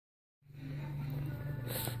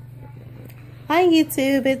Hi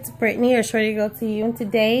YouTube, it's Brittany or Shorty Girl to you, and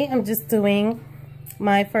today I'm just doing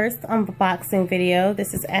my first unboxing video.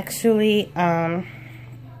 This is actually from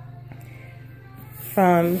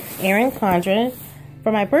Erin Condren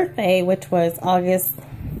for my birthday, which was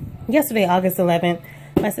yesterday, August 11th.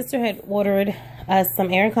 My sister had ordered us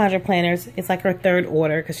some Erin Condren planners. It's like her third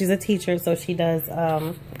order because she's a teacher, so she does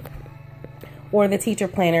order the teacher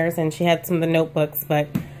planners, and she had some of the notebooks, but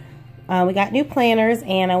we got new planners,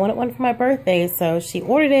 and I wanted one for my birthday, so she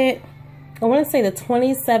ordered it, I want to say the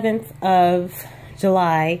 27th of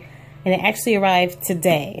July, and it actually arrived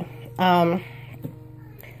today.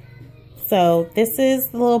 So this is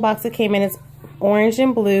the little box that came in. It's orange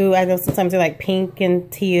and blue. I know sometimes they're like pink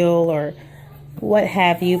and teal or what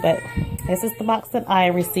have you, but this is the box that I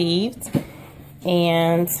received.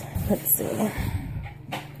 And let's see.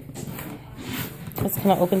 This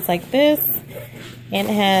kind of opens like this, and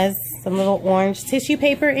it has some little orange tissue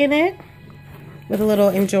paper in it with a little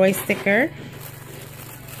enjoy sticker.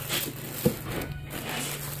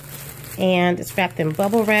 And it's wrapped in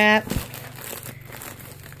bubble wrap.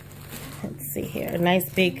 Let's see here.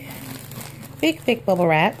 Nice big thick bubble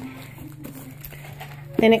wrap.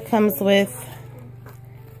 Then it comes with,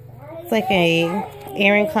 it's like a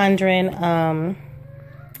Erin Condren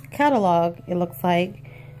catalog, it looks like,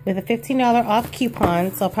 with a $15 off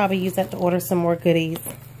coupon. So I'll probably use that to order some more goodies.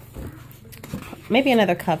 Maybe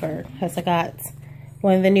another cover, because I got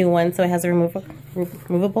one of the new ones, so it has a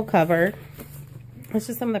removable cover. It's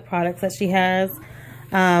just some of the products that she has.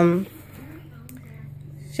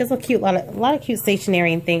 She has a lot of cute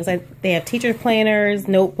stationery and things. They have teacher planners,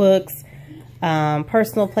 notebooks,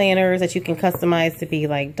 personal planners that you can customize to be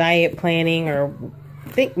like diet planning or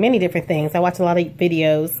many different things. I watch a lot of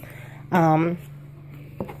videos.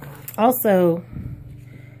 Also,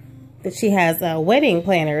 that she has wedding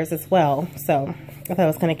planners as well, so I thought it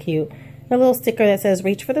was kind of cute. A little sticker that says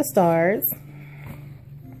 "Reach for the Stars."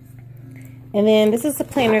 And then this is the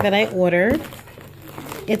planner that I ordered.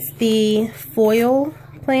 It's the foil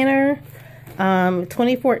planner,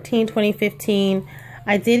 2014-2015.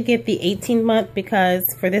 I did get the 18-month because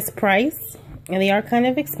for this price, and they are kind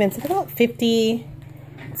of expensive, about $50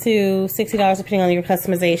 to $60 depending on your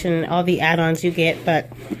customization and all the add-ons you get, but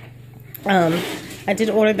I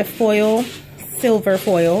did order the foil, silver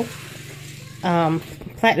foil,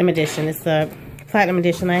 platinum edition. It's the platinum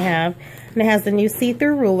edition I have. And it has the new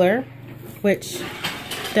see-through ruler, which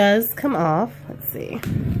does come off. Let's see.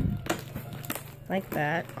 Like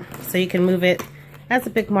that. So you can move it as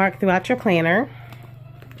a bookmark throughout your planner.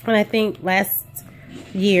 And I think last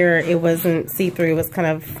year it wasn't see-through. It was kind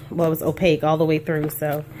of, well, it was opaque all the way through.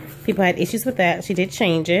 So people had issues with that. She did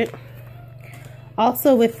change it.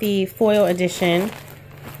 Also with the foil edition,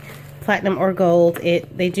 platinum or gold,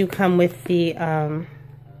 they do come with the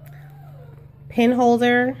pen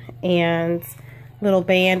holder and little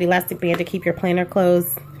band, elastic band to keep your planner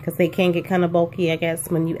closed, because they can get kind of bulky, I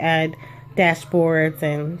guess, when you add dashboards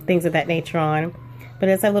and things of that nature on. But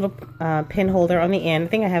it's a little pen holder on the end. I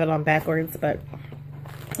think I have it on backwards,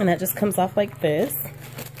 and that just comes off like this.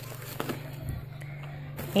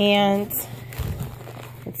 And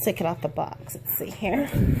let's take it off the box. Let's see here.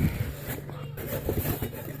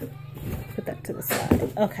 Put that to the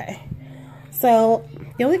side. Okay. So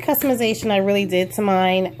the only customization I really did to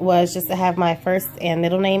mine was just to have my first and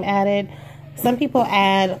middle name added. Some people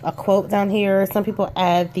add a quote down here. Some people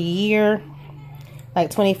add the year,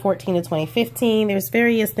 like 2014 to 2015. There's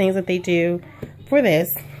various things that they do for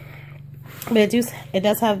this. But it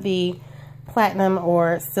does have the platinum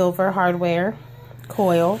or silver hardware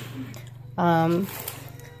coil.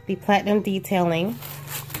 The platinum detailing,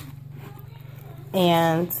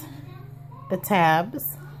 and the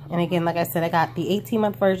tabs. And again, like I said, I got the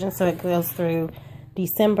 18-month version, so it goes through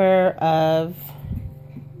December of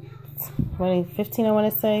 2015, I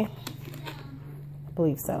want to say. I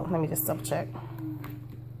believe so. Let me just double check.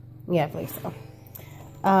 Yeah, I believe so.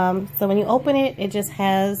 So when you open it, it just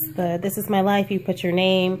has the "This is my life." You put your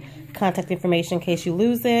name, contact information in case you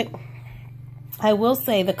lose it. I will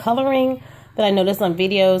say the coloring that I noticed on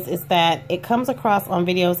videos is that it comes across on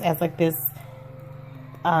videos as like this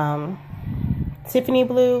Tiffany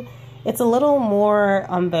blue. It's a little more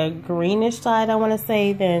on the greenish side, I want to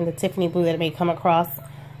say, than the Tiffany blue that it may come across.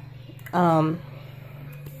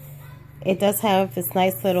 It does have this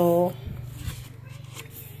nice little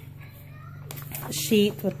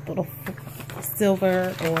sheet with little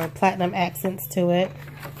silver or platinum accents to it.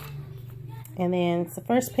 And then it's the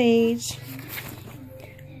first page.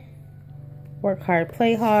 Work hard,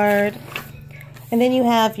 play hard. And then you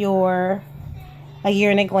have your A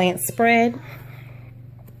Year in a Glance spread.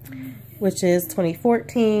 which is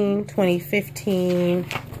 2014, 2015,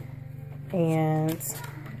 and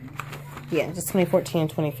yeah, just 2014 and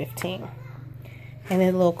 2015. And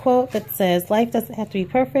then a little quote that says, "Life doesn't have to be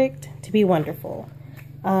perfect to be wonderful."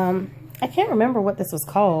 I can't remember what this was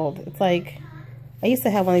called. It's like, I used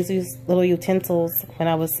to have one of these little utensils when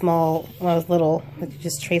I was small, when I was little, that you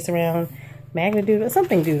just trace around. Magna Doodle,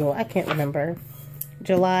 something doodle, I can't remember.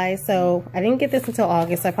 July, so I didn't get this until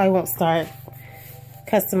August. I probably won't start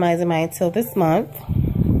customizing mine until this month.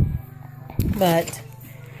 But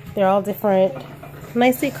they're all different,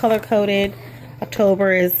 nicely color-coded.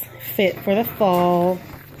 October is fit for the fall.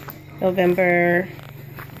 November,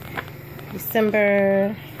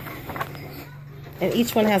 December, and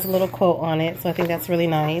each one has a little quote on it, so I think that's really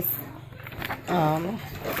nice. And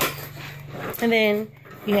then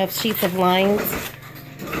you have sheets of lined,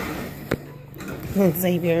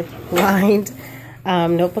 Xavier, lined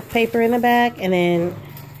notebook paper in the back, and then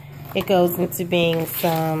it goes into being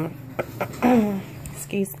some,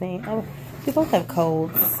 excuse me, oh, we both have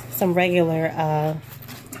colds, some regular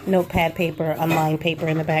notepad paper, unlined paper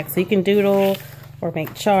in the back, so you can doodle or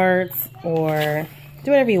make charts or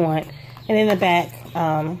do whatever you want. And in the back,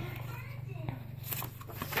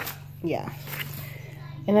 yeah,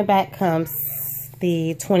 in the back comes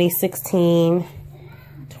the 2016,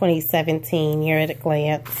 2017 year at a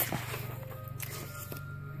glance.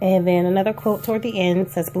 And then another quote toward the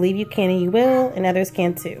end says, "Believe you can and you will, and others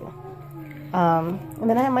can too." And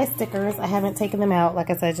then I have my stickers. I haven't taken them out. Like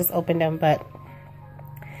I said, I just opened them, but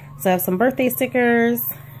so I have some birthday stickers.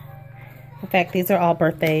 In fact, these are all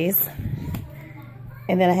birthdays.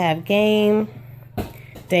 And then I have game,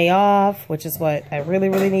 day off, which is what I really,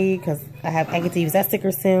 really need because I get to use that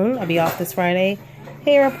sticker soon. I'll be off this Friday.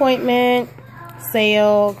 Hair appointment,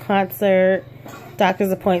 sale, concert,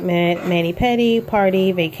 doctor's appointment, mani-pedi,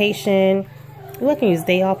 party, vacation. Ooh, I can use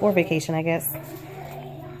day off or vacation, I guess.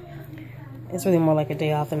 It's really more like a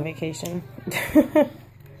day off than vacation.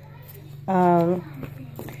 And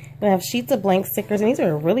I have sheets of blank stickers, and these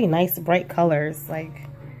are really nice, bright colors. Like,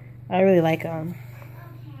 I really like them.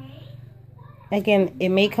 Again, it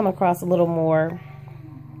may come across a little more,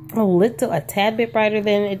 a tad bit brighter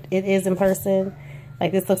than it is in person.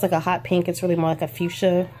 Like, this looks like a hot pink. It's really more like a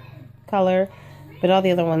fuchsia color. But all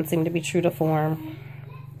the other ones seem to be true to form.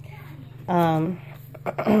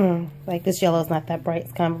 Like, this yellow is not that bright.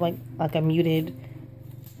 It's kind of like a muted,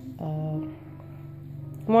 more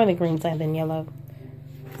on the green side than yellow.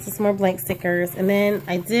 So some more blank stickers. And then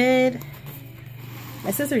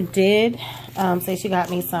my sister did say she got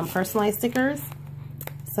me some personalized stickers,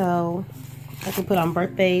 so I can put on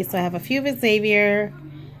birthdays. So I have a few of Xavier,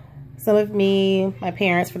 some of me, my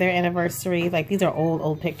parents for their anniversary. Like, these are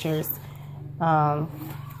old pictures,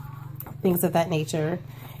 things of that nature.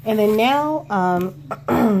 And then now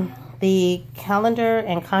the calendar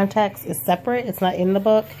and contacts is separate. It's not in the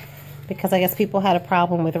book because I guess people had a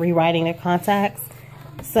problem with rewriting their contacts.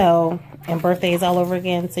 So, and birthdays all over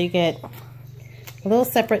again. So you get a little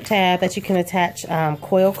separate tab that you can attach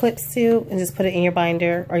coil clips to and just put it in your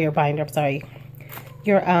binder, or your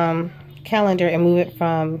calendar, and move it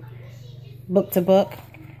from book to book.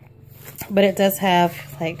 But it does have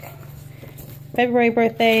like February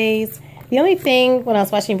birthdays. The only thing when I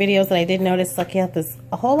was watching videos that I did notice, like, you have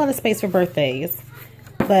a whole lot of space for birthdays,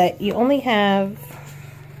 but you only have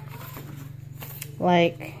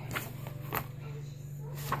like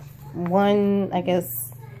one, I guess,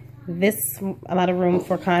 this amount of room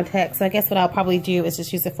for contacts. So I guess what I'll probably do is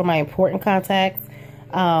just use it for my important contacts.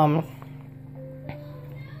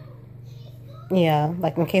 Yeah,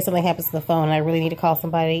 like in case something happens to the phone and I really need to call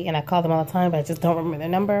somebody, and I call them all the time but I just don't remember their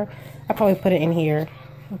number, I'll probably put it in here.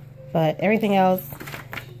 But everything else,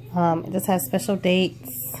 it just has special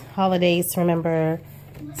dates, holidays to remember.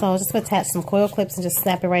 So I'll just attach some coil clips and just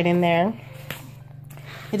snap it right in there.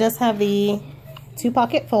 It does have the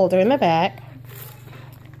 2-pocket folder in the back.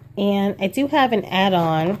 And I do have an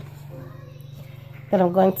add-on that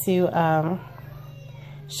I'm going to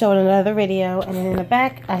show in another video. And then in the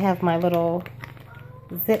back, I have my little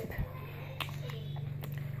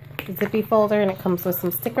zippy folder, and it comes with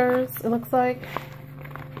some stickers, it looks like.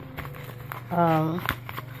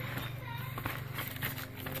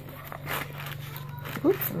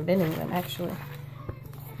 Oops, I'm bending them actually.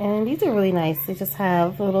 And these are really nice. They just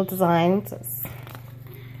have little designs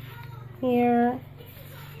here.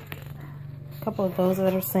 A couple of those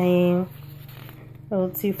that are same. Little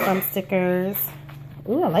 2 fun stickers.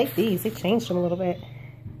 Ooh, I like these. They changed them a little bit.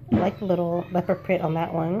 I like the little leopard print on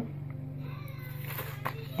that one.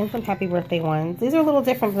 And some happy birthday ones. These are a little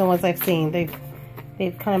different than the ones I've seen. They've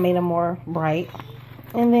kind of made them more bright.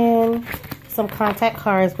 And then some contact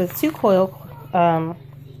cards with 2 coil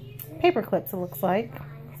paper clips, it looks like.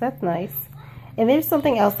 So that's nice. And there's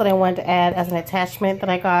something else that I wanted to add as an attachment that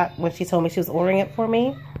I got when she told me she was ordering it for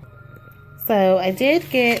me. So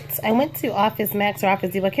I went to Office Max or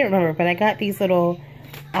Office Depot, I can't remember, but I got these little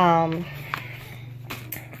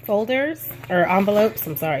folders, or envelopes,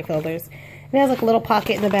 folders. And it has like a little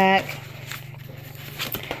pocket in the back,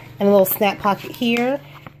 and a little snap pocket here.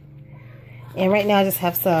 And right now I just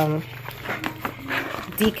have some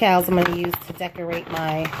decals I'm going to use to decorate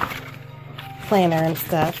my planner and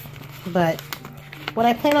stuff. But what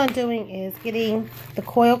I plan on doing is getting the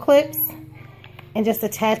coil clips and just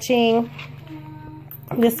attaching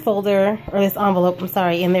this folder, or this envelope,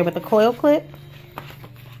 in there with the coil clip.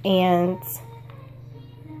 And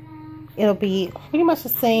it'll be pretty much the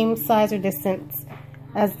same size or distance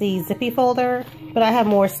as the zippy folder, but I have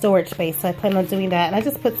more storage space, so I plan on doing that. And I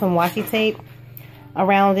just put some washi tape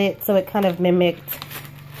around it so it kind of mimicked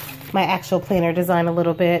my actual planner design a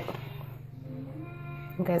little bit.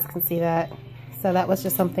 You guys can see that. So that was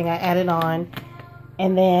just something I added on.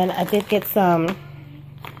 And then I did get some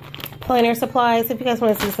planner supplies. If you guys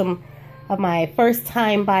want to see some of my first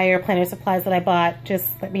time buyer planner supplies that I bought, just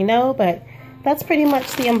let me know. But that's pretty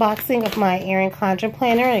much the unboxing of my Erin Condren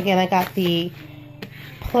planner. And again, I got the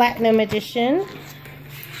Platinum Edition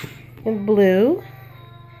in blue.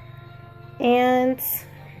 And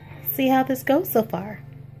see how this goes so far.